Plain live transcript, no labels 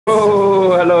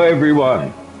Oh, hello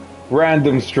everyone.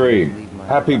 Random stream.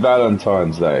 Happy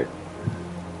Valentine's Day.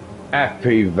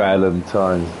 Happy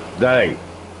Valentine's Day.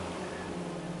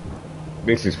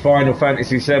 This is Final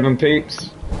Fantasy VII,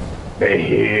 peeps. The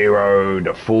hero,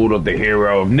 the fall of the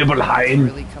hero of Nibelheim.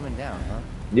 Really coming down, huh?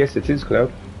 Yes, it is,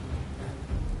 Cloud.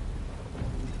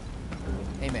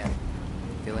 Hey man,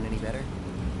 feeling any better?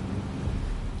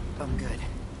 I'm good.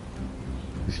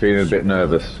 He's feeling a bit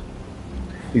nervous.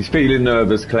 He's feeling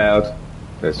nervous, Cloud.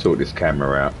 Let's sort this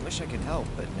camera out. Wish I could help,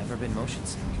 but never been motion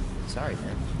sick. Sorry,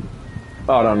 man.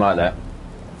 Oh, I don't like that.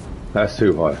 That's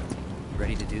too high.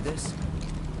 Ready to do this?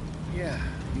 Yeah,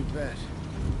 you bet.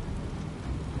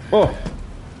 Oh,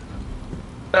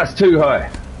 that's too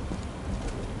high.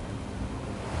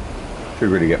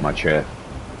 Should really get my chair.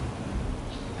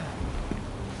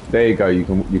 There you go. You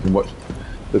can watch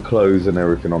the clothes and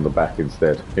everything on the back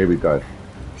instead. Here we go,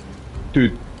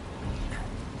 dude.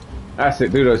 That's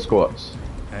it. Do those squats.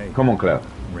 Hey, come on, Cloud.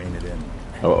 Rein it in.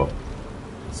 Uh oh.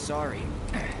 Sorry.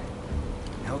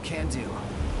 No can do.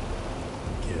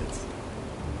 Kids.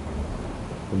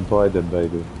 And buy them,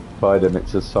 baby. Buy them.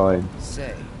 It's a sign.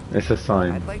 Say. It's a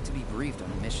sign. I'd like to be briefed on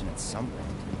the mission at some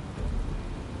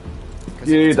point.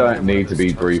 You don't need to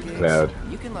be briefed, Cloud.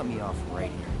 You can let me off right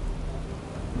here.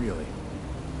 Really?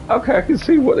 Okay, I can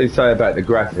see what they say about the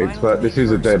graphics, but this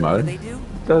is a demo.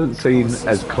 Doesn't seem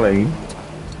as clean.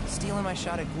 Stealing my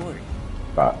shot at glory.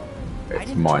 But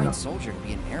it's minor. Soldier to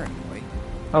be an errand boy.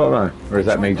 I don't know. Or is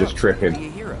that me just tripping? Be a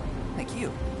hero, like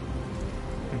you.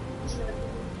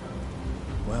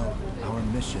 Well, our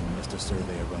mission is to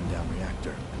survey a rundown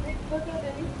reactor.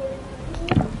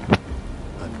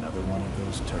 Another one of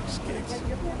those Turks gigs.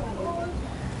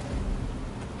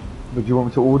 Would you want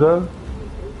me to order?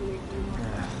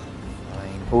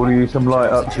 Fine. Order you some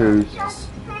light up shoes.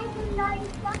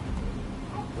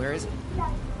 Where is it?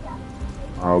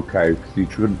 Okay, because you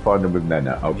couldn't find them with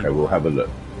Nana. Okay, we'll have a look.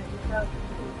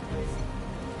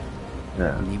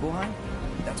 Yeah. Nibelheim?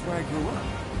 That's where I grew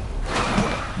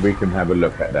up. We can have a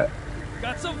look at that.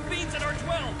 Got some fiends at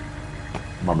R12.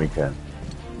 Mummy can.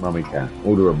 Mummy can.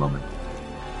 Order a mummy.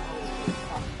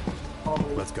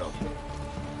 Let's go.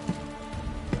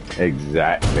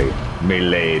 Exactly,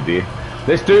 milady.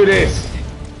 Let's do this!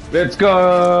 Let's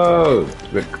go!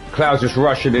 The Cloud's just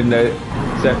rushing in there.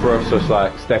 Sephiroth's just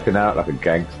like stepping out like a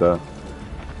gangster.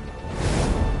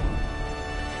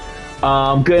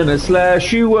 I'm gonna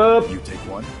slash you up. You take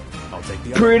one, I'll take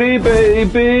the other. Pretty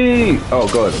baby! Oh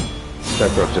god.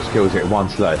 Sephiroth just kills it in one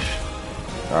slash.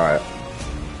 Alright.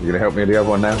 You gonna help me with the other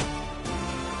one now?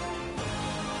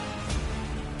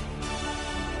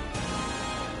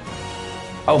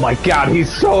 Oh my god,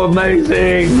 he's so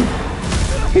amazing!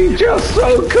 He's just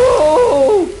so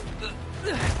cool!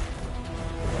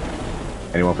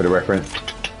 Anyone for the reference?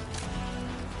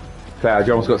 Cloud,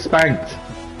 you almost got spanked.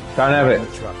 Don't have it.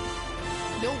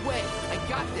 No way! I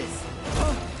got this!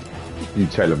 You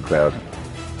tell him, Cloud.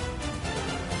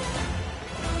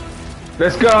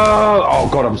 Let's go! Oh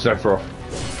god, I'm Sephiroth.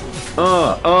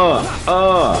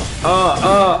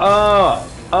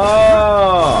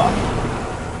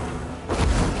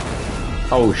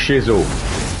 Oh, shizzle.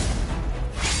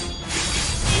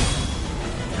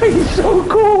 He's so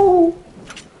cool!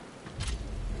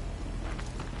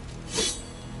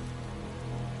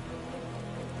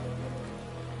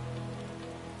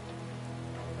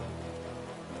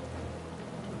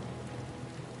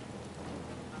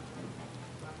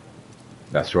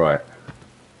 That's right.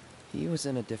 He was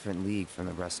in a different league from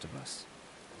the rest of us.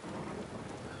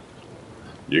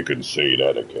 You can see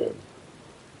that again.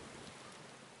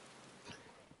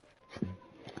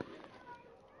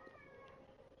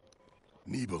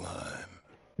 Nibelheim.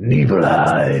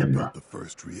 Nibelheim. The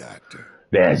first reactor.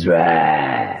 That's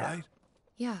right. Right?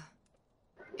 Yeah.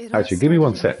 Actually, give me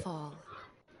one sec.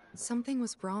 Something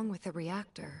was wrong with the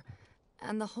reactor,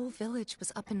 and the whole village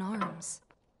was up in arms.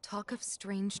 Talk of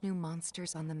strange new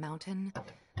monsters on the mountain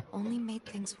only made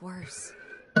things worse.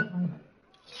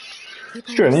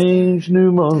 Strange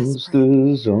new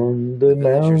monsters on the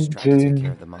Villagers tried to take care mountain.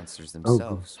 of the monsters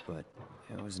themselves, but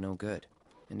it was no good.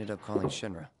 Ended up calling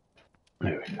Shinra.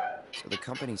 There we go. So the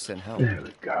company sent help. There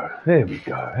we go. There we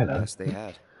go. Hello. Yes, they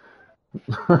had.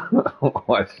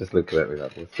 Wife's just looking at me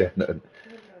like what's going on.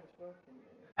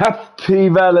 Happy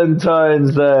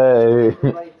Valentine's Day!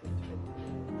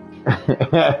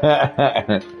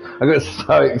 I got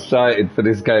so excited for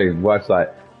this game. Wife's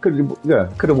like, could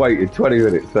have waited 20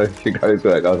 minutes. So she goes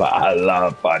back. I was like, I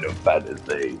love Final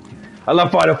Fantasy. I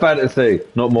love Final Fantasy.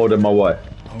 Not more than my wife.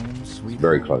 Home sweet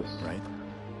Very home, close. right?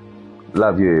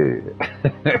 Love you.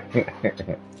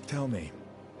 Tell me,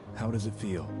 how does it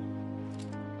feel?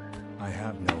 I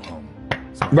have no home.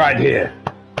 So Right here.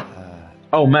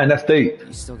 Oh man, that's deep.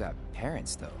 You still got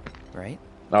parents, though, right?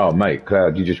 Oh mate,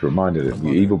 Cloud, you just reminded a it. You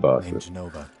mother evil named bastard.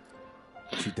 Genova.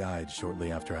 She died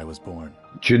shortly after I was born.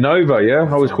 Genova, yeah?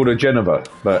 I always called her Geneva,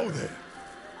 but Oh, there.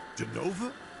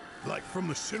 Genova? Like from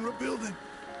the Shinra building?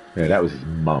 yeah, that was his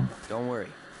mum. Don't worry,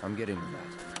 I'm getting to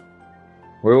that.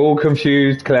 We're all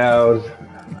confused, Cloud.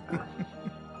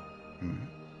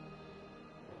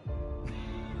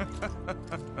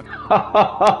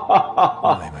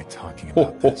 Why am I talking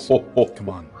about this? Come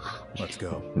on, let's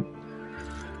go.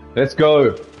 Let's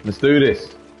go. Let's do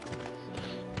this.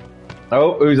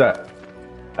 Oh, who's that?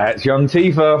 That's young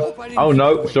Tifa. Oh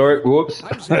no, sorry. Whoops.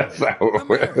 That's not I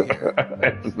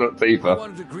Tifa.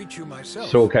 wanted to greet you myself.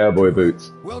 Saw cowboy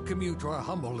boots. Welcome you to our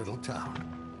humble little town.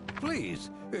 Please,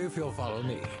 if you'll follow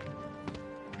me.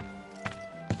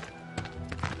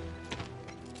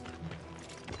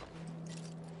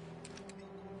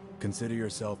 Consider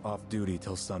yourself off duty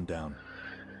till sundown.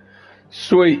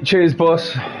 Sweet. Cheers,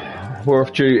 boss. We're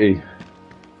off duty.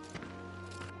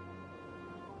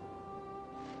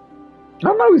 I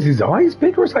don't know, is his eyes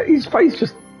big or is that his face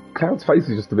just... Cloud's face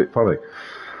is just a bit funny.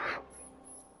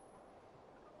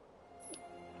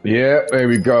 Yeah, there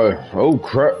we go. Oh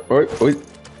crap. Wait, wait.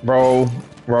 Roll,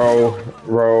 roll,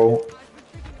 roll.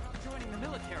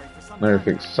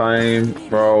 Everything's same.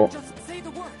 Roll.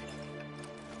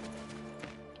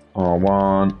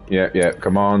 R1. Yeah.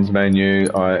 Commands, menu,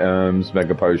 items,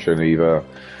 mega potion, either.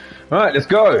 Alright, let's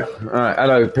go. Alright,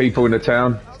 hello people in the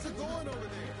town.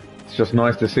 It's just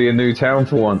nice to see a new town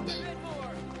for once.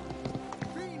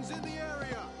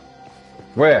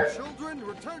 Where? Children,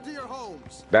 return to your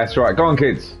homes. That's right. Go on,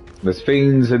 kids. There's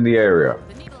fiends in the area.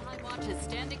 The Nibelheim Watch is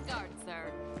standing guard,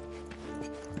 sir.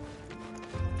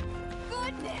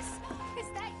 Goodness! Is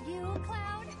that you,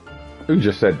 Cloud? Who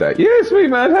just said that? Yeah, sweet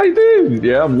man. How you doing?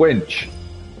 Yeah, I'm Winch.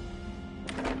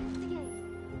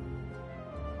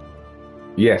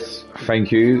 Yes,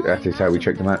 thank you. That is how we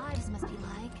check them out.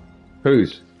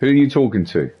 Who's? Who are you talking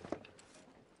to?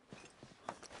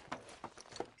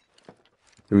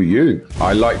 Who are you?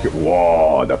 I like it.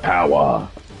 Whoa, the power.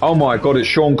 Oh my god, it's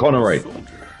Sean Connery.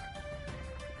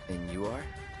 And you are?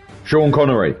 Sean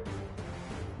Connery.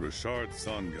 Richard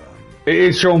Sangan, It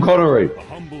is Sean Connery. a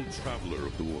humble traveler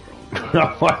of the world.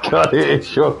 Oh my god, it is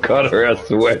Sean Connery. I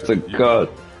swear to God.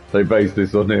 They based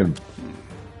this on him.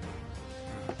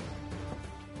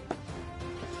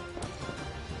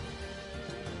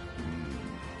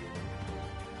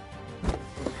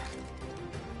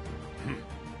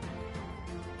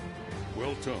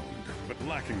 Well-toned, but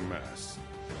lacking mass.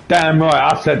 Damn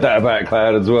right, I said that about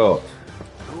Cloud as well.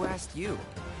 Who asked you?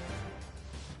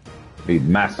 Need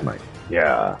mass, mate.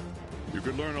 Yeah. You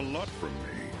could learn a lot from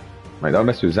me. Mate, don't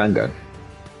mess with Zango.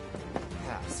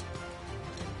 Pass.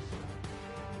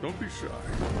 Don't be shy.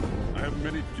 I have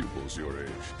many pupils your age.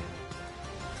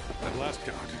 At last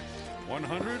count,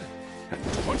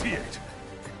 128.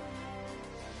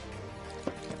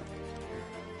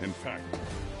 In fact,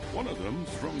 one of them's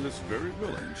from this very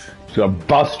village. She's gonna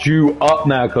bust you up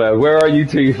now, Cloud. Where are you,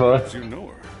 Tifa? You know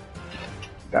her.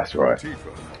 That's right.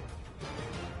 Tifa.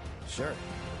 Sure.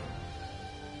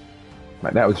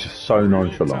 Mate, that was just so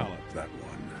nonchalant. Talent, that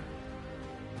one.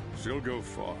 She'll go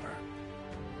far.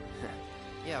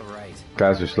 Yeah, right.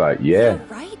 Cloud's just like, yeah.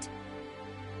 Right?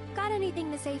 Got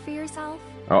anything to say for yourself?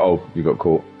 Uh-oh, you got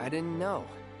caught. I didn't know.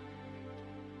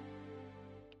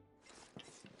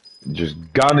 Just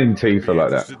gunning Tifa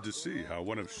like that. Interested to see how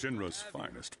one of Shinra's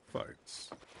finest fights.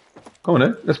 Come on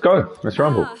then, let's go. Let's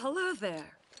rumble. Ah, hello there.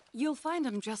 You'll find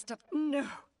him just up... No.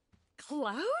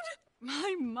 Cloud?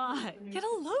 My. Get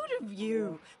a load of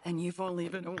you. And you've only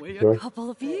been away a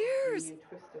couple of years.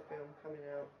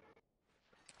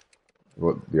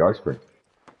 What, the ice cream?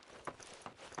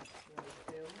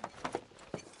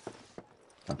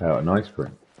 About an ice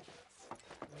cream.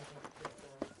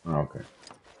 Oh, okay.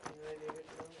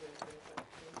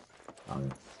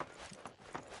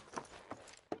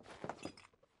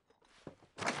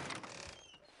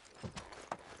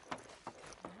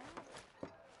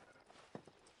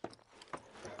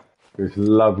 This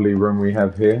lovely room we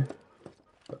have here.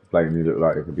 Blatantly look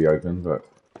like it could be open, but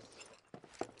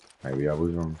maybe I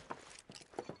was wrong.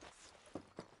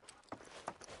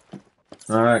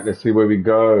 Alright, let's see where we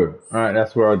go. Alright,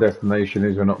 that's where our destination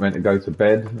is. We're not meant to go to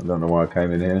bed. I don't know why I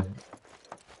came in here.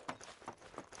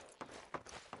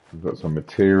 We've got some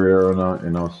materia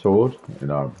in our sword, in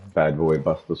our bad boy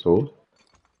Buster sword.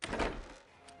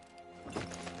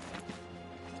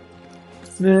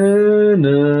 Na, na,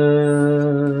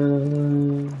 na,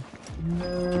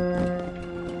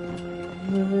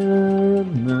 na,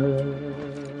 na.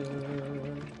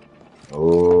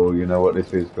 Oh, you know what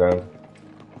this is, Cloud?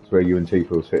 It's where you and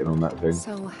Tifa were sitting on that thing.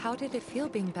 So how did it feel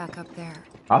being back up there?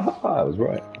 I was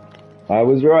right. I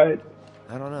was right.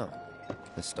 I don't know.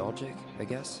 Nostalgic, I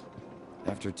guess?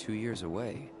 After 2 years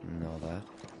away and all that.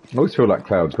 I always feel like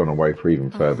Cloud's gone away for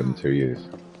even further than 2 years.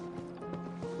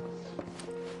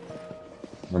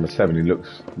 Number 7, he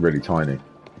looks really tiny.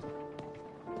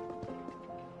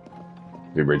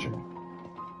 The original.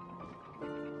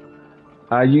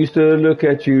 I used to look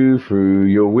at you through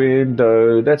your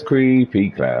window. That's creepy,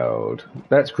 Cloud.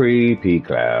 That's creepy,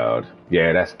 Cloud.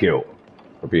 Yeah, that's guilt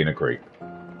for being a creep.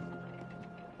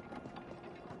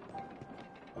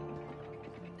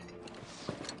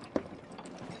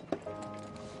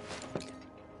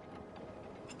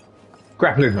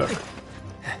 Grappling hook.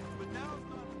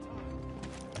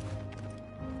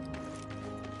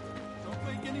 Don't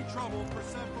make any trouble for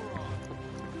Sephiroth.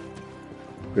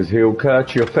 Because he'll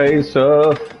cut your face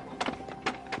off.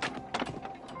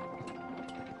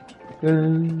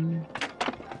 Well,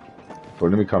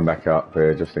 let me come back up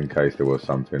here just in case there was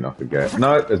something I forget.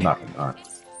 No, there's nothing. All right.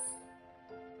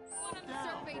 One of the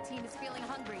survey team is feeling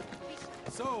hungry.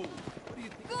 So, what do you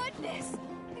think? Goodness! Is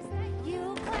that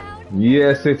you, Cloud?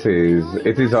 Yes, it is.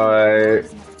 It is I.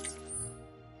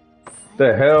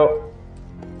 The hell?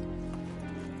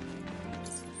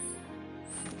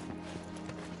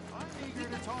 I'm eager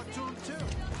to talk to him too.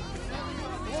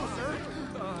 Closer.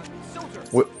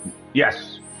 Silter. What?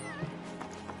 Yes.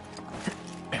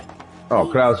 Oh,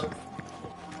 Cloud's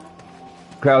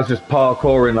just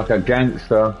parkouring like a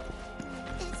gangster.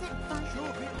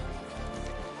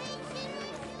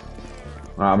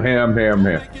 I'm here.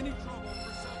 Make any trouble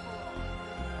for Sephiroth.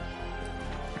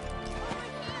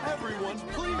 Everyone,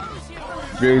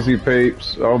 please. Easy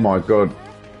peeps. Oh my god.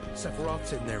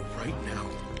 Sephiroth's in there right now.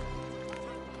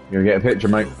 You gonna get a picture,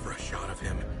 mate? Go for a shot of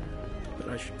him. But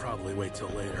I should probably wait till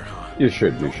later, huh? You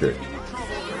should.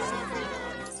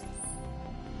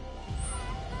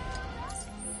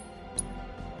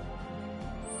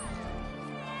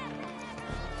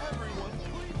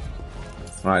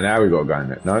 Alright, now we gotta go in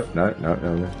there. No.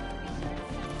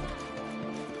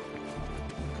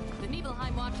 The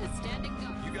Nibelheim watch is standing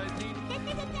guard. You guys need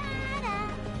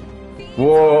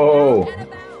Whoa!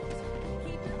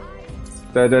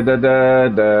 Da da da da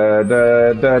da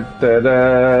da da da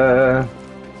da.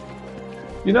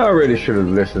 You know, I really should have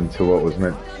listened to what was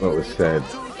said.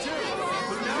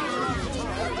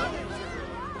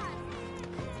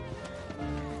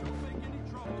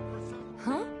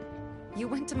 Huh? You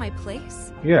went to my place?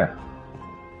 Yeah.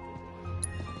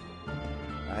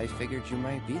 I figured you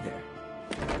might be there.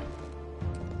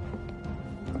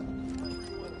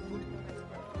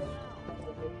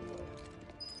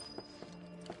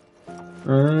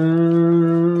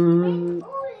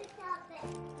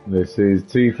 This is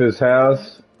Tifa's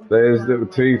house. There's little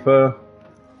Tifa.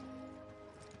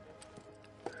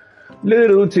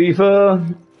 Little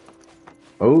Tifa.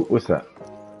 Oh, what's that?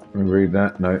 Let me read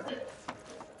that. No.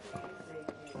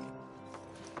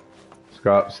 Let's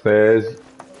go upstairs.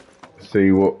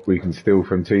 See what we can steal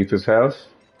from Tifa's house.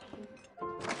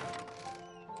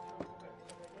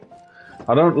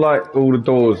 I don't like all the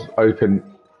doors open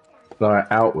like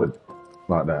outward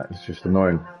like that. It's just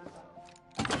annoying.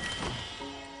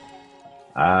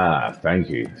 Ah, thank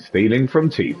you. Stealing from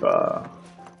Tifa.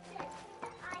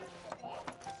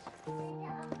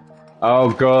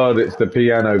 Oh god, it's the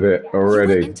piano bit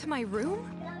already. You went into my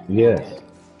room? Yes.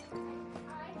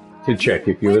 To check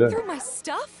if you were Went there. through my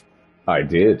stuff? I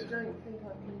did.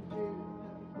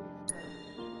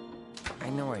 I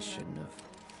know I shouldn't have.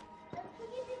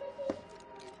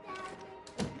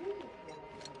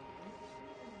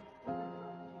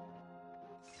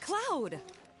 Cloud!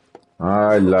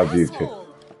 I love you too.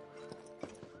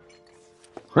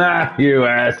 Ah, you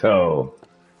asshole.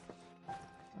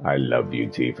 I love you,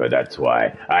 Tifa, that's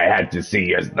why. I had to see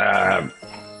your stuff.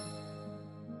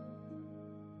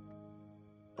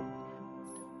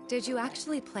 Did you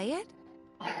actually play it?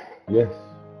 Yes.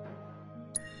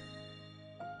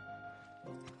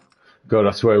 God,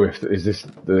 I swear, is this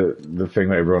the thing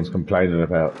that everyone's complaining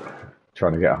about?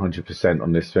 Trying to get 100%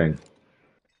 on this thing.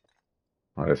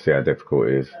 Right, let's see how difficult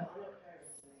it is.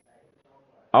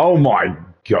 Oh my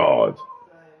god!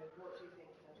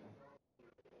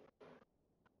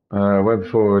 Went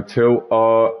before tilt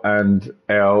R and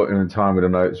L in time with the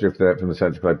notes, drifted out from the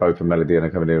center to play both a melody and a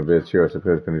comedy of virtuoso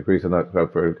appears can increase the notes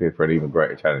for an even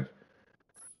greater challenge.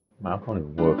 Man, I can't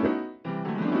even work it.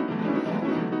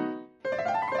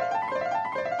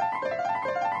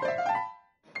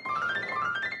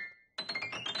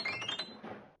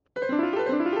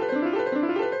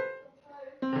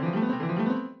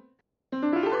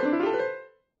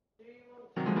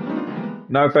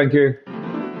 No, thank you.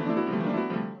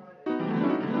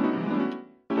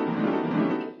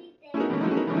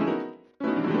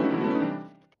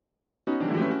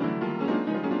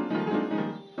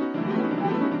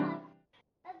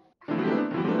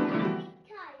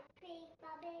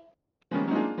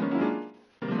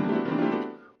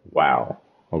 Wow.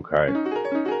 Okay.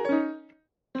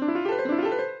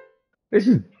 This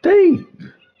is deep.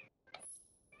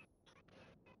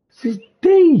 This is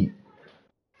deep.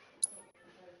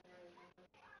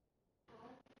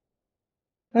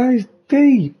 That is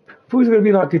deep. I thought it was going to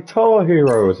be like Guitar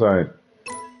Hero or something.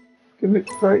 Give me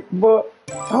like what?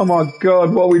 Oh my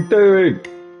God! What are we doing?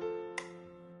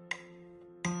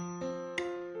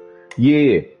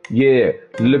 Yeah, yeah.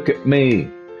 Look at me.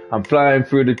 I'm flying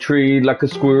through the tree like a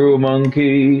squirrel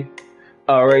monkey.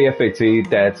 R-A-F-A-T,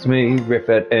 that's me,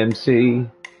 Rifat MC.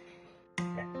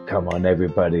 Come on,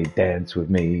 everybody, dance with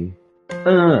me.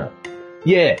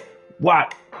 Yeah,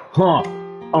 what? Huh?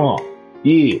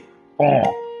 Yeah,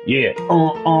 yeah,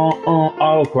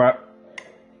 oh crap.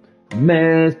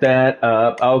 Mess that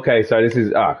up. Okay, so this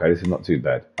is, okay, this is not too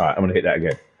bad. Alright, I'm gonna hit that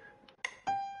again.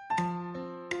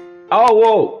 Oh,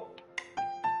 whoa!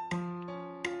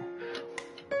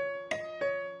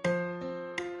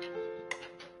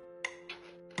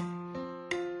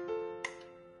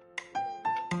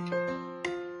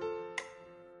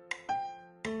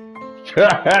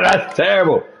 That's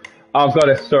terrible. I've got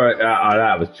to sorry.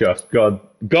 That was just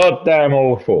goddamn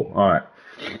awful. All right,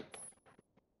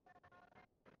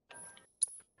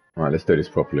 let's do this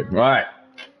properly. Right,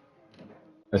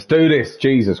 let's do this.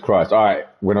 Jesus Christ. All right,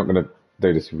 we're not going to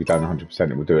do this if we don't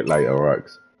 100%. We'll do it later. All right.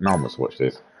 No one wants to watch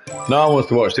this. No one wants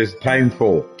to watch this. It's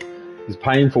painful. It's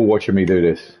painful watching me do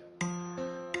this.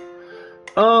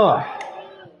 Ah.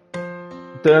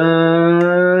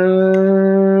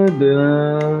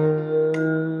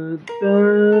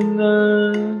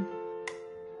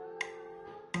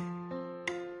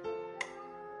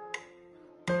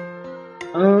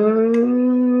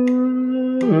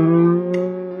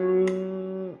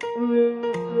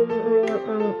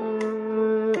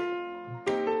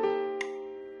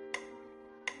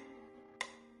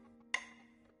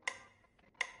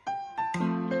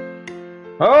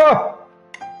 Oh!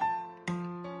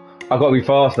 I gotta be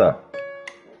faster.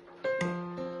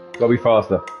 Gotta be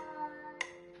faster.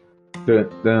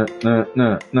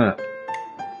 No.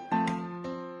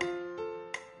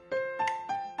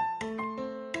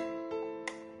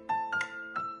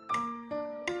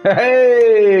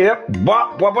 Hey!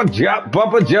 Bop, bop, jump,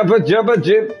 bop, jump,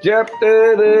 jip, jump,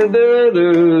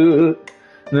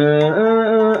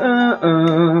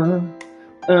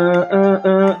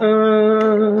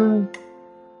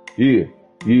 Yeah.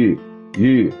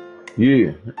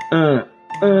 Yeah.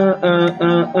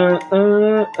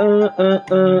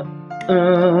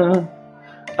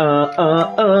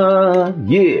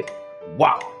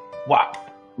 Wow.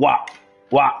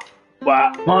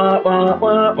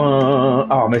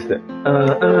 Oh, I missed it.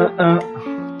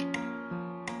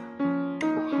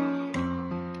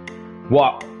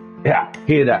 What? Yeah,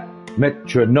 hear that?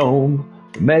 Metronome.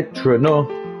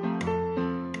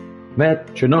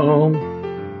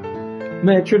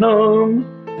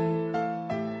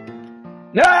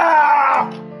 Ah!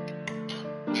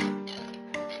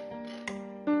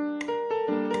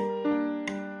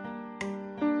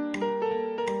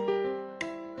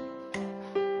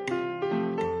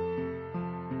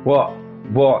 What?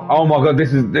 Oh my God,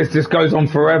 this just goes on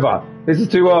forever. This is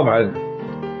too hard, man.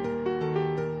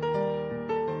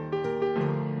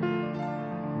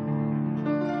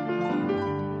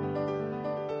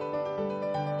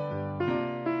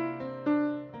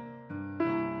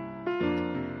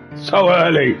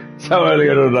 So early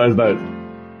on all those notes.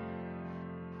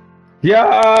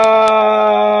 Yeah,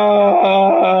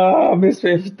 Miss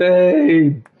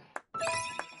 15.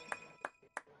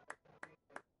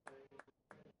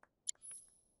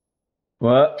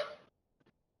 What?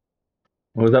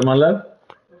 Was that my love?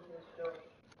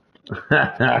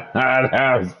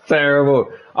 That was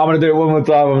terrible. I'm gonna do it one more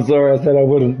time. I'm sorry I said I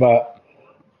wouldn't, but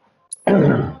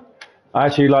I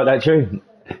actually like that tune.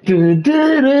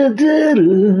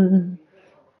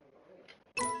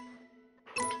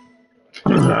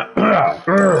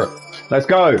 Let's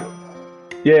go.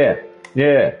 Yeah.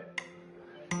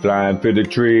 Flying through the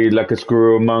tree like a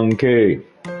squirrel monkey.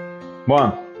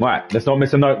 One. Right, let's not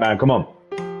miss a note, man. Come on.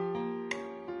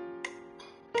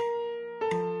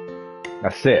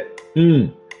 That's it. Yeah.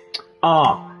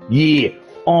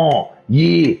 Oh.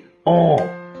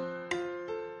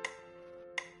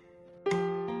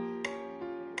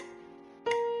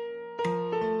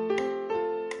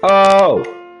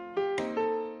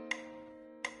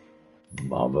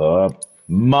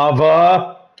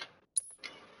 Mother!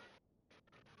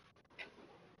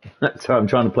 So I'm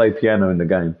trying to play piano in the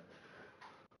game.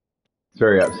 It's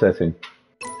very upsetting.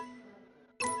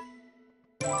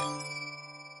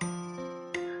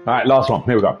 Alright, last one.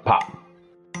 Here we go. Pop.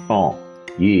 Oh,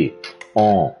 yeah.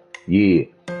 Oh, yeah.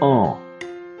 Oh.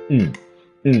 Dun,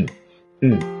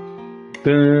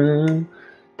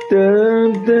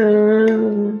 dun,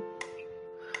 dun.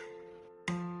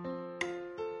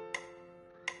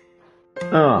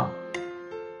 Oh.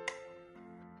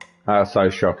 That's so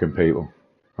shocking, people.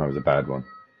 That was a bad one.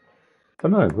 I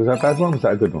don't know. Was that a bad one? Was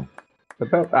that a good one?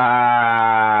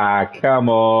 Come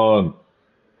on.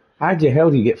 How the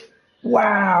hell do you get...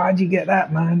 Wow, how'd you get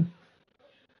that, man?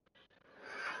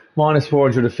 Minus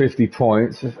 450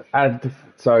 points.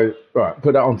 So, right,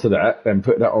 put that onto that, then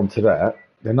put that onto that.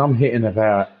 Then I'm hitting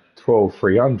about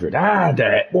 12,300.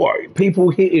 What? People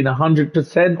hitting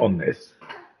 100% on this.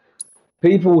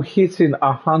 People hitting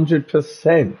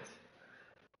 100%.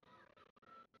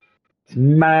 It's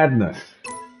madness.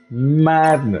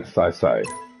 Madness, I say.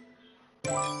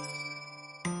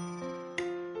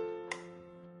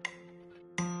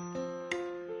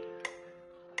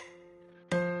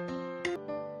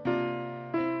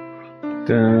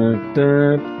 Dun,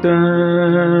 dun,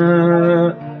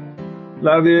 dun.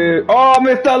 Love you. Oh, I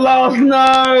missed the last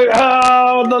note.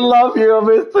 Oh, I love you. I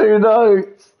missed 2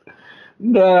 notes.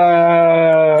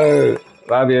 No.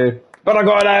 Love you. But I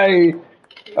got an A.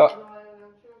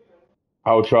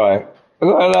 I'll try. I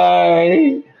got an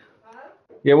A.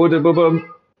 Yeah, we'll do. Boom,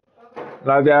 boom.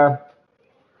 Love ya.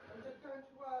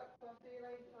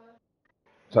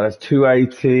 So that's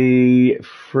 280,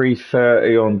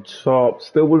 330 on top.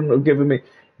 Still wouldn't have given me.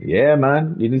 Yeah,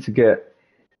 man. You need to get.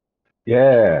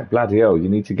 Yeah, bloody hell. You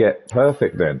need to get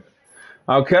perfect then.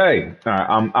 Okay. All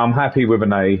right, I'm happy with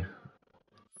an A.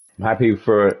 I'm happy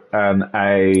for an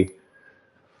A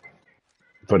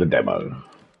for the demo.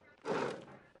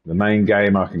 The main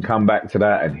game, I can come back to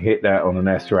that and hit that on an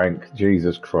S rank.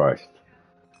 Jesus Christ.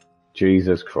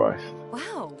 Jesus Christ.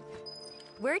 Wow.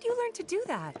 Where'd you learn to do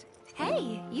that?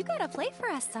 Hey, you gotta play for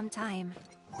us sometime.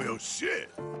 Well, shit.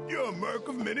 You're a merc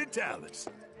of many talents.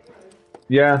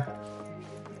 Yeah.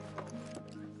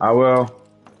 I will.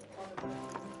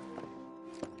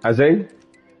 Has he?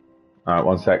 Alright,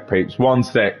 1 sec, peeps. 1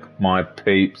 sec, my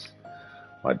peeps.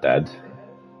 My dad.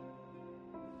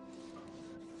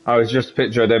 Oh, it's just a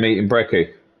picture of them eating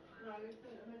brekkie.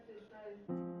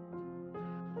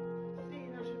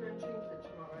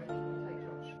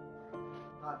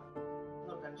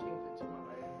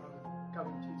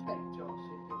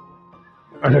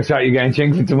 It looks like you're going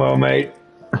Chingford tomorrow, mate.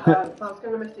 I was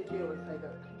going to message you and say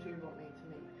that, do you want me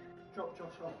to drop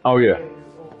Josh off? Oh, yeah.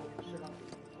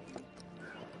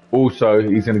 Also,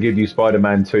 he's going to give you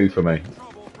Spider-Man 2 for me.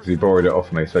 Because he borrowed it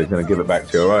off me, so he's going to give it back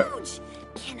to you, alright?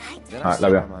 Alright,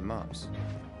 love you. My mom's.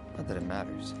 Not that it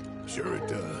matters. Sure it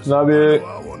does. Love you.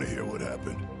 I want to hear what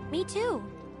happened. Me too.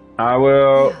 I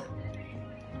will.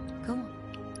 Go on.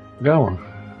 Go on.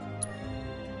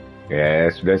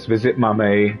 Yes, let's visit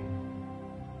Mummy.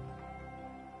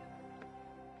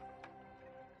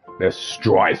 The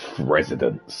Strife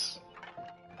residence.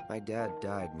 My dad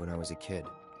died when I was a kid.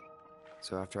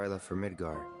 So after I left for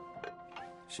Midgar,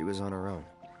 she was on her own.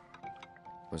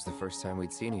 It was the first time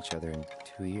we'd seen each other in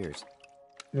 2 years.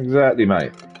 Exactly,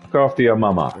 mate. Look after your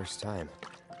mama. First time.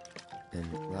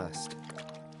 And last.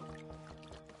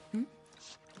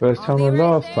 First time and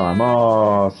last time.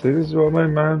 Oh, see, this is what I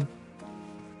mean, man.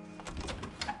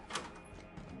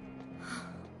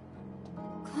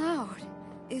 Cloud,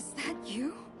 is that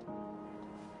you?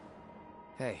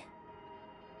 Hey.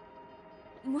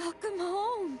 Welcome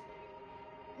home.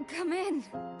 Come in.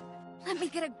 Let me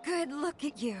get a good look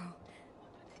at you.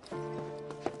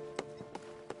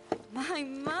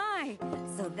 My.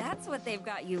 So that's what they've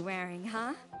got you wearing,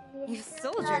 huh? You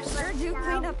soldiers sure do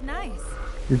clean up nice.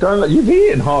 You've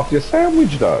eaten half your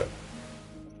sandwich, though.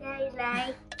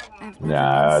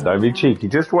 No, don't be cheeky.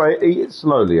 Just wait. Eat it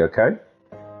slowly, okay?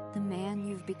 The man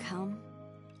you've become.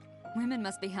 Women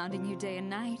must be hounding you day and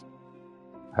night.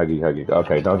 Huggy.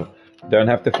 Okay, don't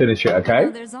have to finish it, okay?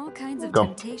 Well, there's all kinds of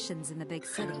temptations in the big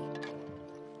city.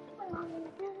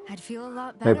 I'd feel a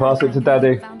lot better. Hey, pass it to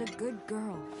Daddy. Found a good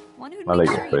girl. I'll let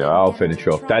you clear. I'll finish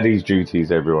off. Daddy's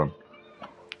duties, everyone.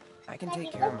 I can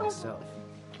take care of myself.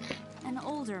 An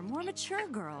older, more mature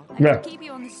girl. I Yeah. can keep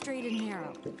you on the straight and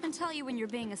narrow and tell you when you're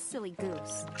being a silly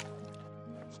goose.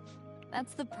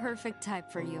 That's the perfect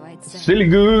type for you, I'd say. Silly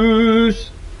goose!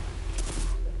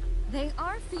 They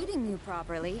are feeding you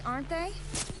properly, aren't they?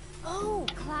 Oh,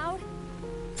 Cloud.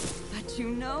 But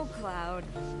you know, Cloud.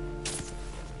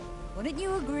 Wouldn't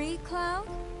you agree, Cloud?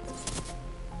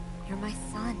 You're my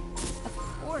son. Of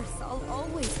course, I'll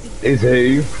always be. Is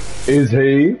he? Is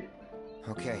he?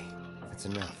 Okay, that's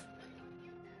enough.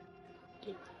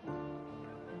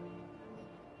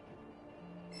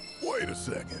 Wait a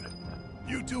second.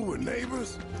 You two were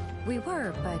neighbors? We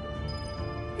were, but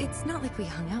it's not like we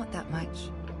hung out that much.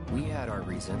 We had our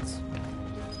reasons.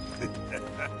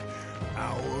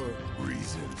 Our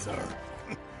reasons,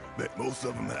 huh? Bet most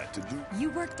of them had to do. You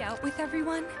worked out with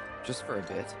everyone? Just for a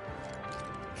bit.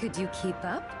 Could you keep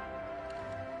up?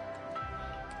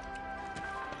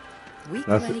 Weak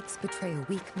That's legs betray a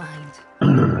weak mind.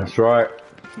 That's right.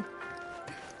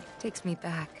 Takes me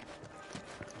back.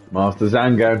 Master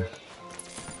Zango.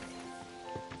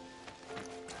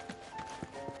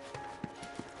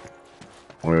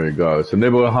 There we go. So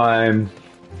Nibelheim.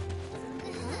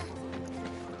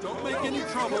 Don't make any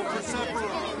trouble for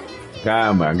Sephiroth.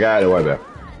 Come on, get away there.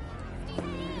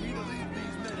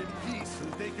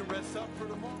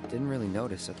 Didn't really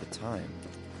notice at the time,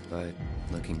 but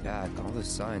looking back, all the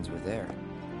signs were there.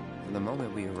 From the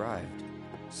moment we arrived,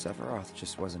 Sephiroth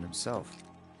just wasn't himself.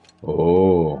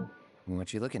 Oh.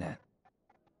 What you looking at?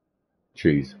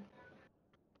 Cheese.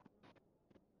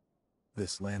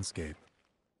 This landscape.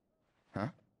 Huh?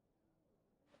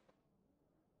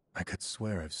 I could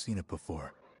swear I've seen it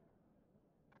before.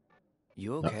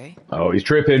 You okay? Oh, he's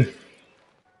tripping.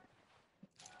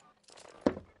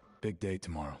 Big day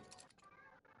tomorrow.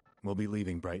 We'll be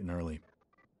leaving bright and early.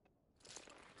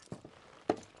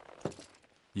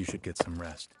 You should get some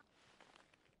rest.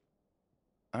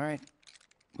 All right,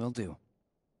 will do.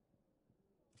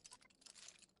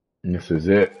 This is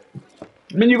it.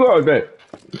 I mean, you got to admit.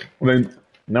 I mean,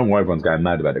 no why everyone's going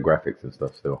mad about the graphics and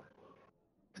stuff still.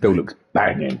 Still looks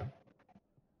banging.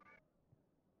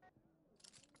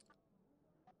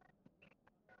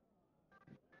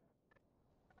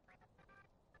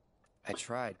 I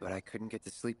tried, but I couldn't get to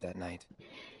sleep that night.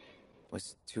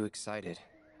 Was too excited,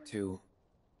 too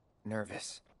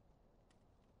nervous.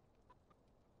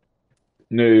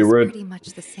 No, you It's read. pretty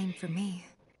much the same for me.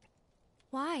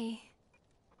 Why?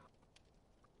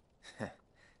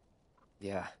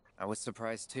 Yeah, I was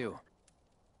surprised too.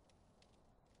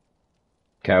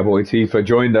 Cowboy Tifa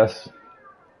joined us.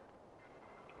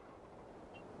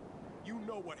 You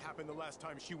know what happened the last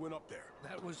time she went up there.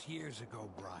 That was years ago,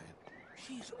 Brian.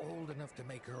 She's old enough to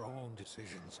make her own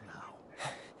decisions now.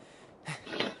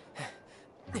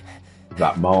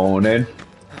 That morning.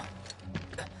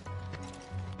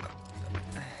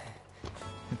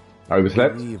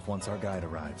 Overslept? We'll leave once our guide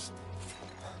arrives.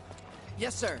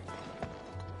 Yes, sir.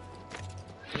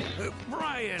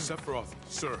 Brian! Sephiroth,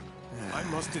 sir, I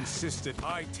must insist that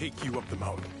I take you up the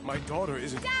mountain. My daughter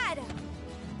isn't... Dad!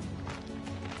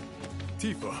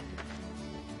 Tifa,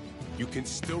 you can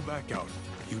still back out.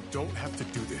 You don't have to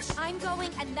do this. I'm going,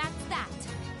 and that's that.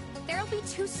 There'll be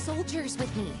 2 soldiers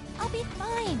with me. I'll be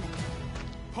fine.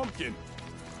 Pumpkin!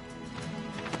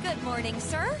 Good morning,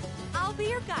 sir. I'll be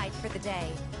your guide for the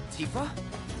day. Tifa?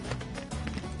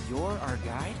 You're our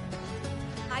guide?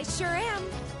 I sure am.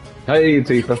 Hey, You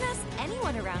Tifa. can ask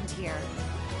anyone around here.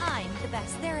 I'm the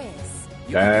best there is.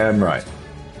 Damn right.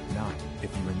 Not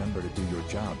if you remember to do your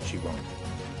job, she won't.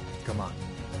 Come on.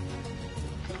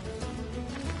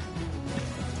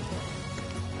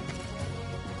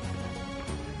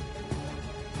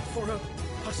 For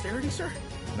posterity, sir?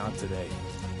 Not today.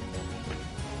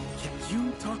 Can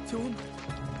you talk to him?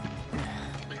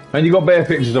 And you got bare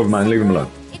pictures of him, man. Leave him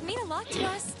alone. It mean a lot to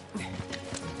us.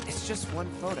 It's just one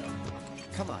photo.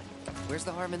 Come on, where's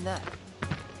the harm in that?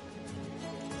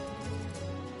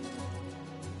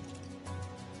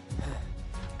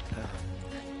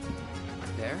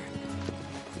 There?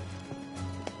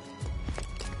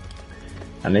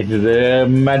 And this is a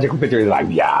magical picture. He's like,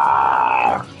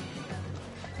 yeah.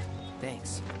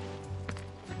 Thanks.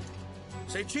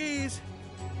 Say cheese!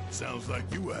 Sounds like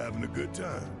you were having a good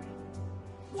time.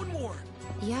 One more!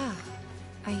 Yeah,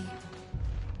 I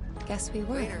guess we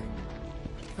were.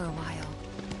 For a while.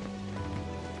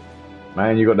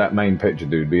 Man, you got that main picture,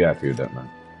 dude. Be happy with that, man.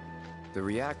 The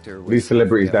reactor was... These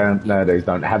celebrities nowadays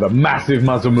don't have a massive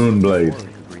muzzle moon blade.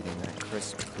 Breathing that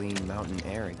crisp, clean mountain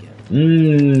air again.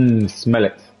 Mmm, smell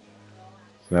it.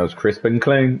 Smells crisp and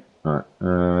clean. Alright,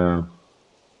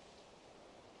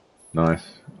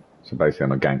 nice. So basically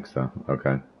I'm a gangster.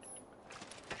 Okay.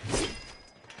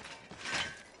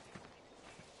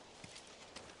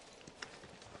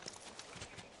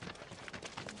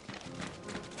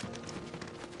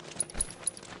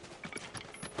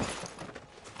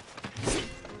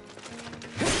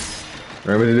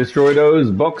 Remember to destroy those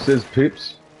boxes,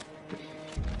 peeps.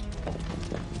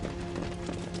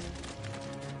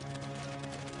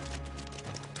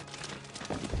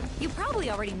 You probably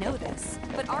already know this,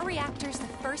 but our reactor's the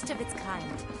first of its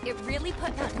kind. It really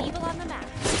put Mount Evil on the map.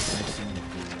 I've seen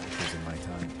nuclear reactors in my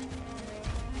time,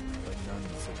 but none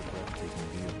with such a breathtaking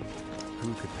view.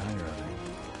 Who could tire of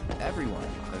it? Everyone,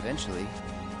 eventually.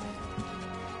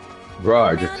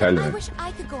 Right, just telling I him. wish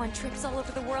I could go on trips all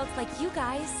over the world like you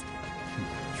guys.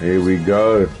 Here we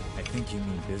go. I think you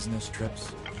mean business trips,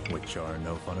 which are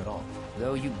no fun at all.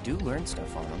 Though you do learn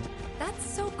stuff on them. That's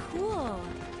so cool.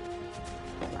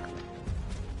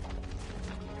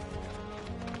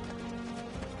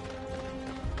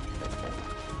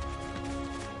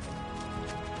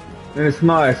 And it's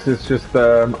nice, it's just,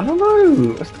 I don't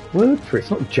know, what's the word for it? It's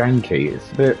not janky,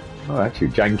 it's a bit, oh actually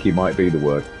janky might be the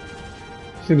word.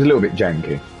 Seems a little bit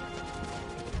janky.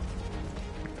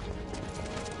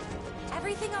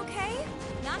 Everything okay?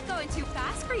 Not going too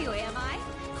fast for you, am I?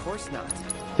 Of course not.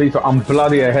 Tifa, I'm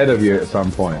bloody ahead of you at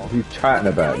some point. What are you chatting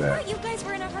about I there? thought you guys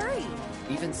were in a hurry.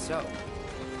 Even so,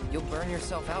 you'll burn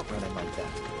yourself out running like that.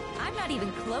 I'm not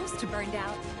even close to burned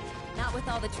out. Not with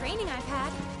all the training I've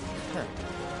had. Huh.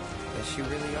 Guess you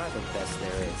really are the best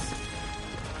there is.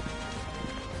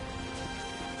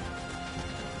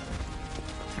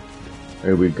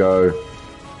 Here we go.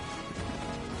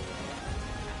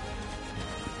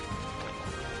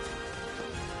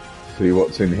 See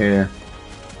what's in here.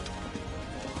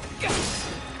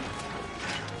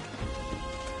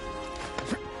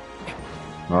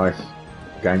 Nice.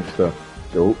 Gangster.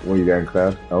 Oh, where you going,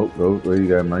 Cloud? Oh, Gold, where you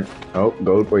going, mate? Oh,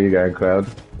 Gold, where you going, Cloud?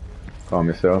 Calm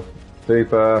yourself.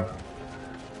 Super.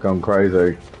 Gone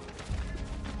crazy.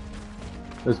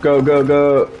 Let's go, go,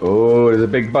 go. Oh, there's a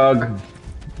big bug.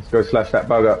 Let's go slash that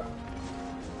bug up.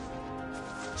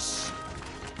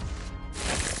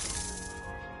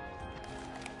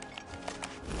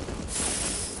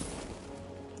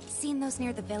 Seen those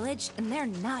near the village, and they're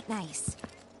not nice.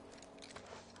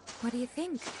 What do you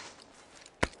think?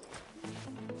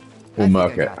 We'll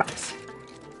mark it.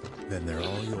 Then they're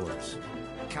all yours.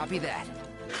 Copy that.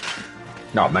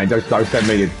 No, man, don't send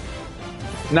me in.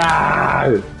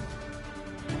 No!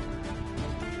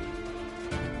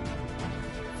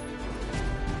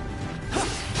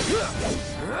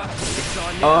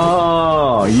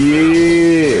 Oh,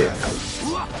 yeah!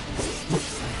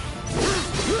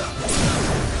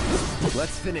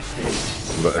 Let's finish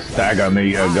this. We've got a stagger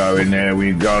meter going, there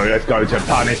we go. Let's go to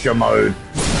Punisher mode.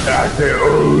 That's it.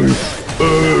 Oosh!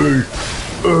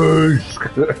 Oosh!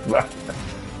 Oosh!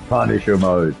 Punisher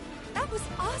mode. That was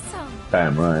awesome.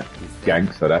 Damn right.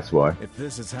 Gangster, that's why. If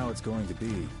this is how it's going to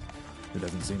be, there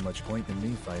doesn't seem much point in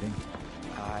me fighting.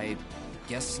 I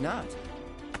guess not.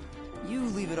 You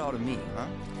leave it all to me, huh?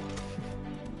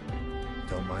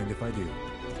 Don't mind if I do.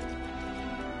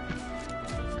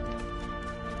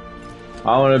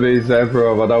 I want to be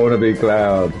Sephiroth, I don't want to be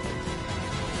Cloud.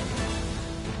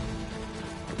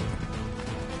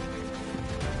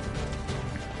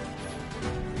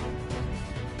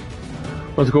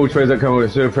 Once a cool trades that come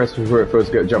with a press before it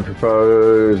first get jumping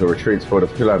foes or retreats for the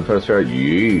pillar and first round.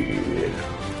 Yeah.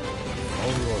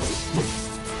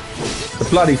 The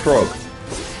bloody frog.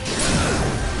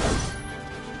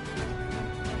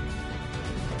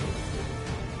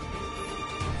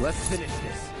 Let's finish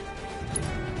this.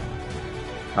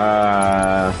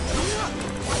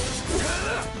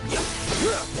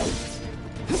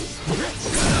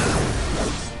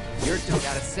 Your turn,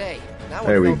 gotta say.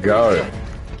 There we go.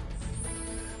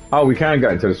 Oh, we can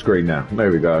get into the screen now.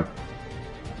 There we go.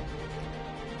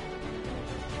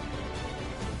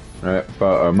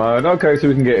 Photo mode. Okay, so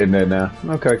we can get in there now.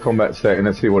 Okay, combat setting.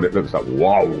 Let's see what it looks like.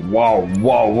 Whoa, whoa,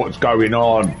 whoa, what's going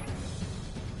on?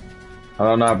 I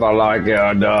don't know if I like it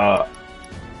or not.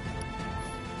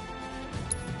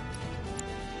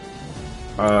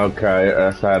 Okay,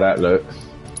 that's how that looks.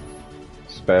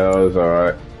 Spells,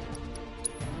 alright.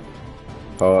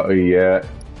 Party, yeah.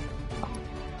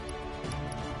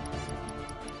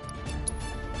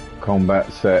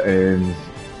 Combat settings.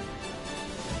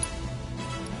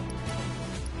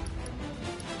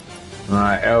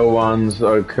 Alright, L1's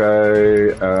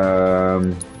okay.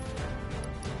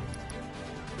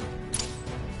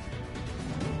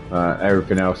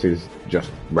 Everything else is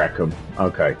just wreck 'em.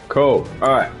 Okay, cool.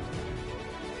 Alright.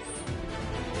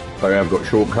 So I've got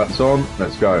shortcuts on.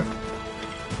 Let's go.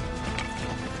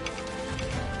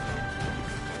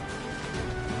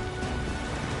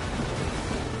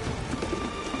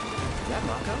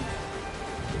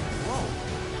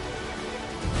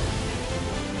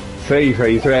 See,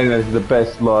 he's saying this is the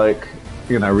best, like,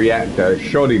 you know, reactor.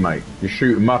 Shoddy, mate. You're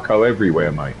shooting Mucko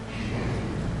everywhere, mate.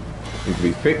 Need to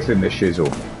be fixing the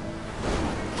shizzle.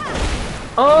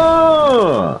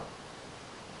 Oh!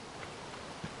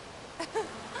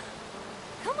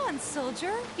 Come on, on,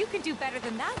 soldier. You can do better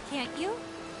than that, can't you?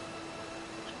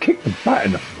 Kick the bat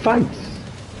in the face.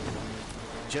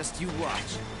 Just you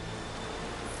watch.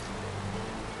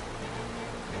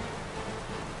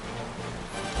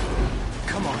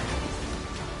 Come on.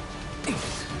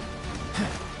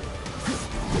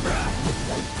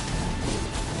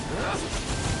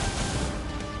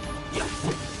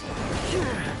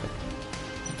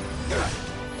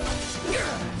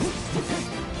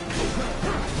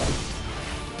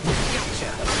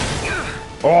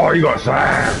 Oh, you got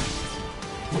slammed.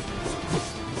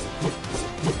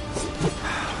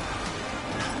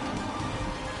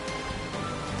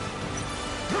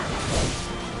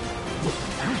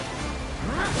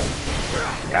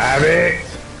 Have it.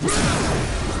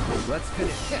 Let's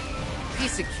finish.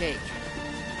 Piece of cake.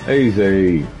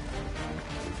 Easy.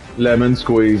 Lemon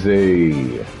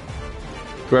squeezy.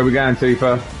 Where we going,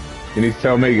 Tifa? You need to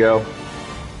tell me, girl.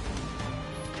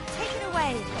 Take it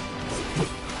away.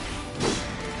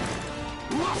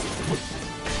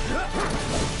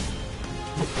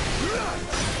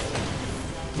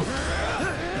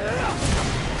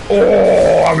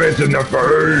 Oh, I'm missing the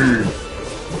food.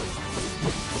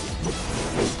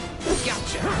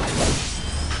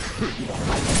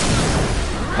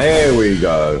 There we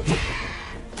go.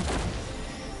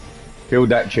 Kill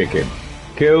that chicken.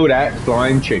 Kill that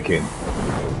flying chicken.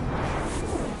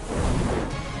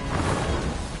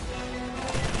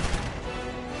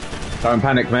 Don't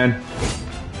panic, man.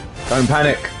 Don't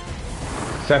panic.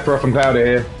 Sephiroth and Cloud are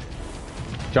here.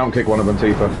 Jump kick one of them,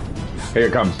 Tifa. Here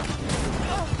it comes.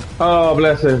 Oh,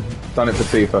 bless her. Done it for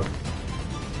Tifa.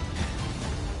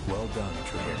 Well done,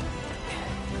 Trigger.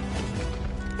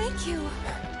 Thank you.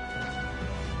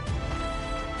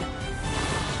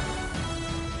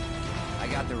 I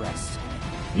got the rest.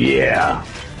 Yeah.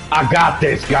 I got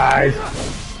this, guys.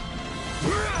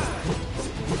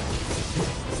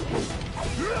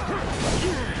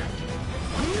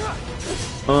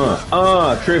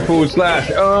 Triple slash.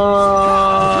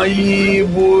 Yeah,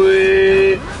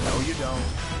 boy. No, you don't.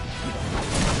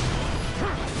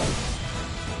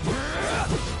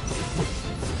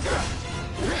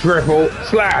 Triple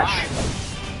slash.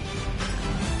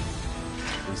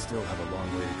 We still have a long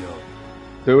way to go.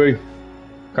 Do we?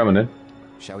 Coming in.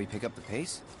 Shall we pick up the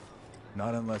pace?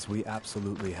 Not unless we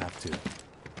absolutely have to.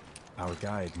 Our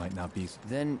guide might not be...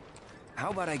 Then,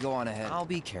 how about I go on ahead? I'll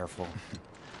be careful.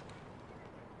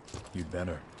 You'd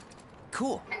better.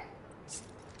 Cool.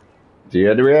 See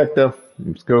you at the reactor.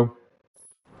 Let's go.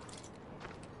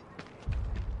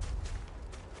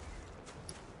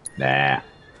 Nah.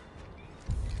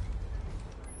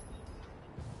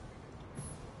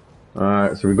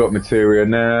 Alright, so we've got materia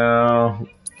now.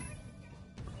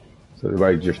 So the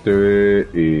way to just do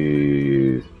it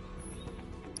is...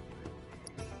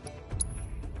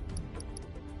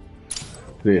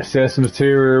 the assess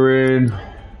materia in.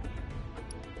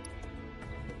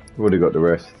 We've already got the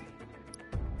rest.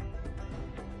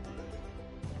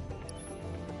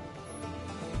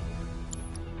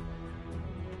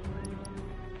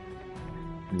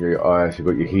 You got your ice, you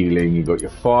got your healing, you got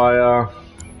your fire.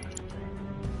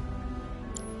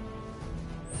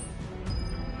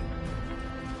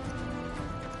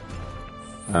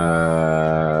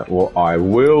 What I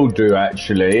will do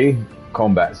actually,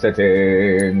 combat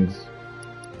settings,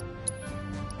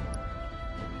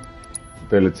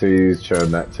 abilities,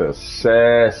 turn that to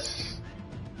assess.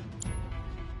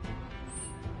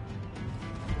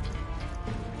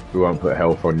 We won't put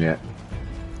health on yet.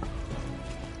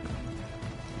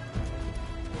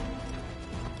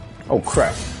 Oh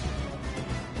crap.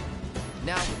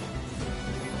 Now,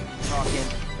 talking.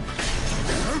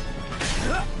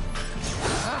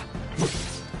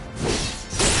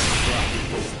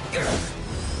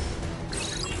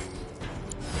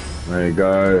 There you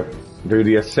go. Do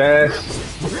the assess.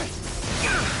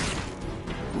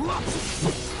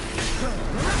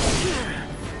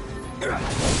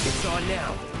 It's on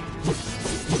now.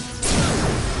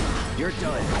 You're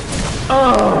done.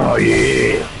 Oh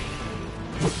yeah.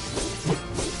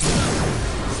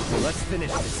 Let's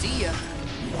finish. See ya.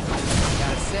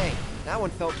 Gotta say, that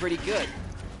one felt pretty good.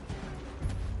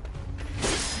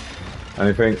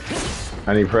 Anything?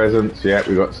 Any presents? Yeah,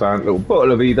 we got some little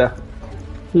bottle of Eva.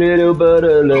 Little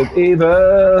bottle of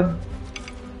Eva.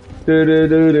 Do do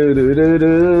do do do do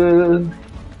do.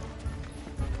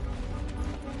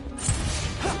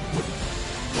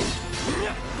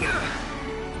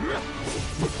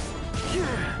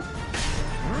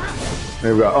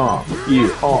 There we go. You,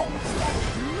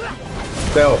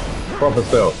 stealth, proper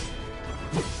stealth.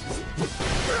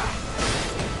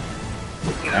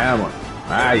 Come on.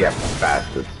 Ah, you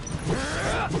bastards.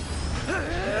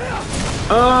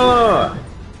 Ah!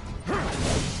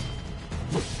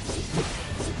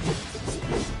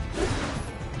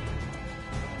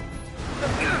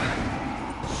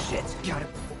 Shit, got it.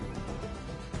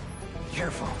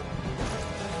 Careful.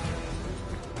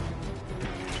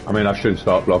 I mean, I should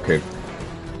start blocking.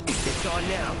 It's on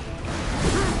now.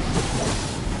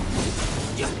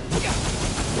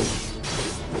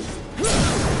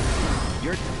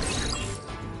 You're...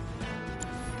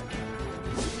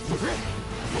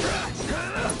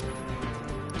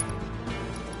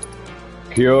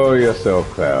 Cure yourself,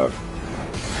 Cloud.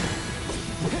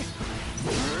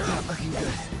 Not looking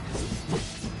good.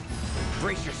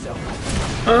 Brace yourself.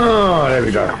 Oh, there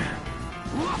we go.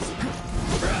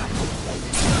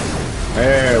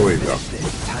 There we go.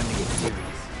 Time to get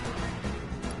serious.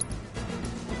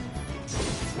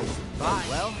 Bye.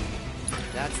 Well,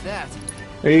 that's that.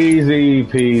 Easy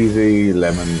peasy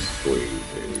lemon squeezy.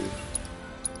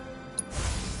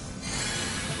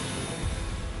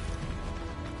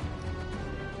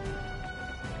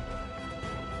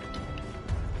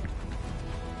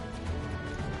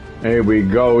 Here we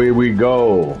go, here we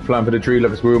go. Flying for the tree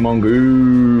like a squirrel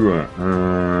mongoose.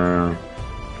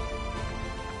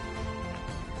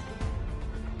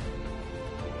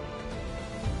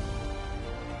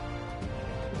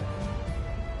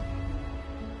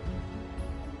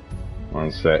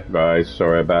 One sec, guys.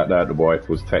 Sorry about that. The wife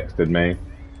was texting me.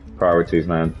 Priorities,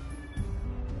 man.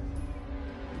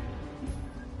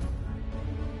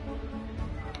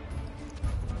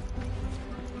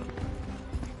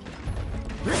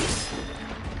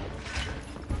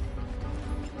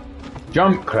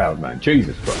 Jump, Cloud, man.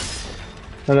 Jesus Christ.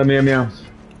 Hello, meow meows.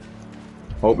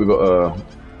 Hope we got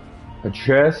a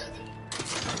chest.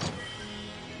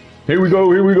 Here we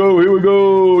go, here we go, here we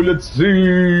go. Let's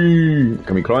see.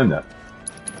 Can we climb that?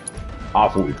 I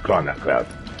thought we'd climb that, Cloud.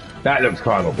 That looks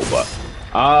climbable, but...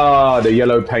 Ah, the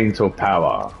yellow paint of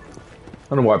power. I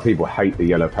don't know why people hate the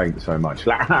yellow paint so much.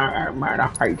 Like, man,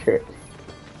 I hate it.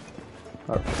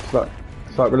 It's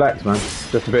like, relax, man.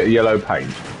 Just a bit of yellow paint.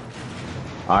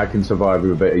 I can survive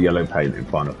with a bit of yellow paint in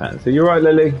Final Fantasy. You right,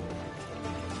 Lily?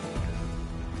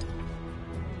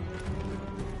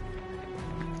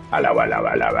 Hello, hello,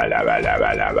 hello, hello, hello,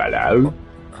 hello, hello.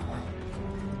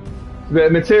 A bit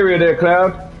of material there,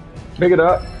 Cloud. Pick it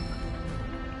up.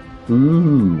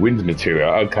 Ooh, wind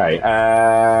material. Okay,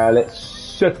 let's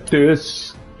set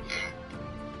this.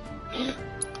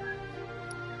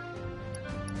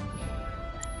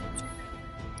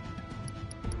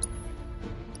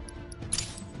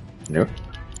 Yep.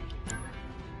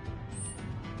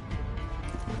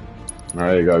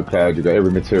 There you go, Cloud. You've got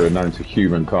every material known to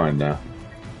humankind now.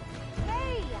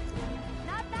 Hey!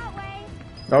 Not that way!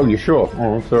 Oh, you sure?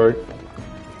 Oh, I'm sorry.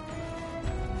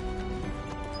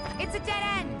 It's a dead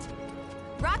end!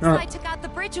 Rockslide took out the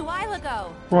bridge a while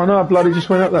ago. Well, no, I bloody just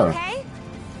went up there. Okay?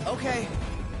 Okay.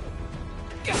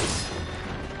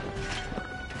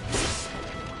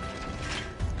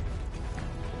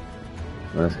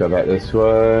 Let's go back this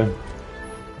way.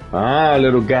 Ah,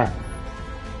 little gap.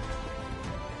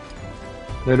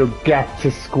 Little gap to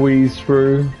squeeze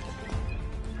through.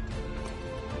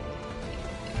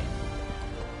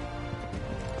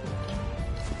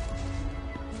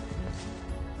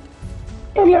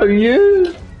 Hello,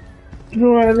 you.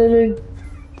 You alright, Lily?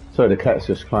 Sorry, the cat's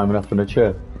just climbing up on the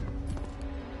chair.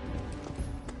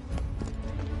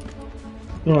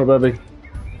 Alright, baby.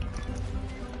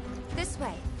 This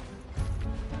way.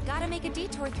 Gotta make a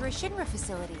detour through a Shinra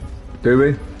facility. Do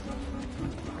we?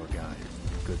 Poor guy.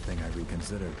 Good thing I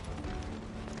reconsidered.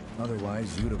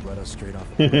 Otherwise, you'd have let us straight off.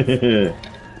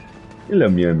 Hello,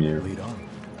 meow meow. Lead on.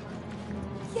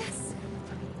 Yes.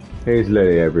 Here's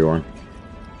Lily, everyone.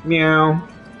 Meow.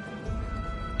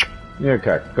 Yeah,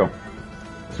 okay, go.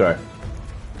 Sorry.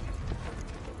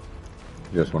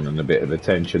 Just wanting a bit of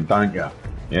attention, don't ya?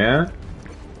 Yeah?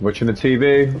 Watching the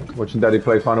TV? Watching Daddy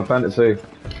play Final Fantasy?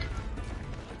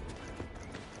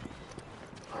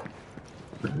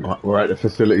 Right, we're at the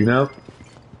facility now.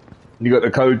 You got the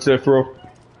code, Sephiroth?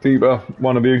 Tiba,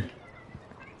 one of you.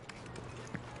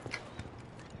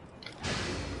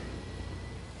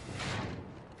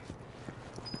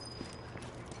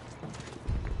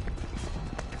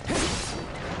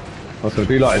 What's going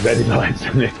to be like Eddie Lights,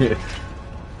 isn't it?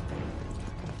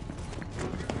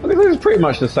 I think it's pretty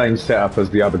much the same setup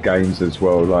as the other games as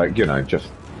well, like, you know, just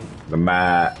the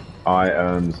mat,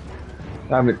 items.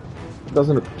 I mean, it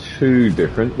doesn't look too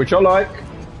different, which I like,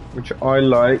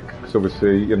 because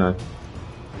obviously, you know,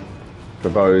 for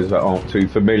those that aren't too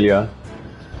familiar,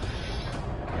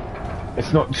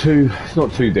 it's not too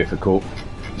difficult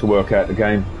to work out the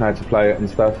game, how to play it and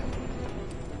stuff.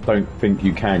 Don't don't think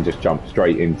you can just jump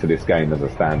straight into this game as a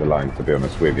standalone, to be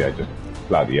honest with you. Just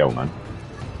bloody hell, man.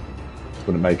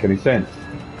 Wouldn't make any sense.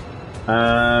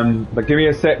 But give me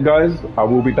a sec, guys. I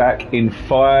will be back in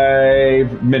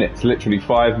 5 minutes, literally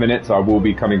 5 minutes. I will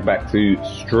be coming back to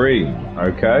stream,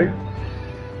 okay?